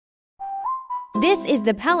This is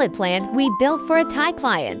the pellet plant we built for a Thai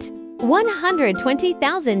client.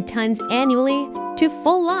 120,000 tons annually to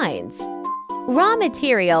full lines. Raw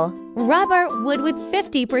material: rubber wood with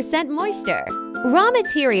 50% moisture. Raw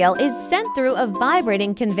material is sent through a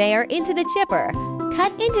vibrating conveyor into the chipper,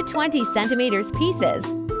 cut into 20 cm pieces.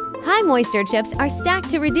 High moisture chips are stacked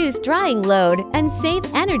to reduce drying load and save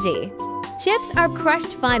energy. Chips are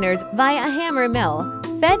crushed finers via a hammer mill,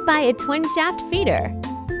 fed by a twin-shaft feeder.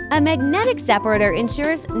 A magnetic separator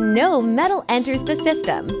ensures no metal enters the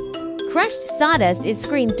system. Crushed sawdust is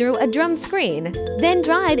screened through a drum screen, then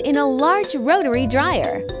dried in a large rotary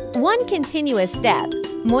dryer. One continuous step.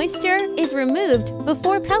 Moisture is removed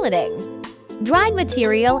before pelleting. Dried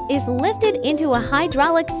material is lifted into a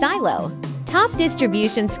hydraulic silo. Top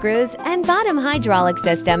distribution screws and bottom hydraulic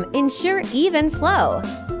system ensure even flow.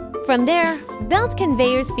 From there, belt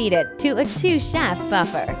conveyors feed it to a 2-shaft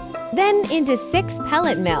buffer, then into 6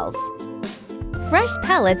 pellet mills. Fresh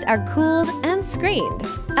pellets are cooled and screened.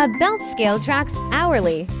 A belt scale tracks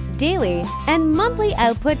hourly, daily, and monthly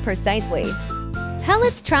output precisely.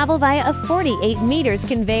 Pellets travel via a 48 meters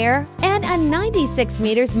conveyor and a 96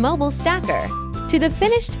 meters mobile stacker to the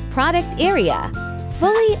finished product area,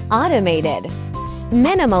 fully automated.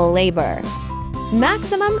 Minimal labor.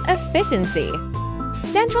 Maximum efficiency.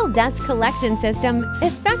 Central dust collection system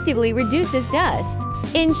effectively reduces dust,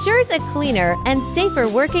 ensures a cleaner and safer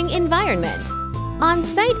working environment.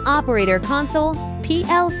 On-site operator console,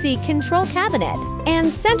 PLC control cabinet, and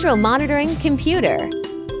central monitoring computer.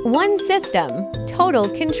 One system, total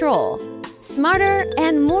control. Smarter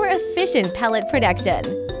and more efficient pellet production.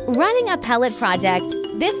 Running a pellet project,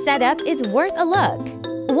 this setup is worth a look.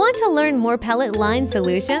 Want to learn more pellet line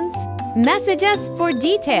solutions? Message us for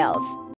details.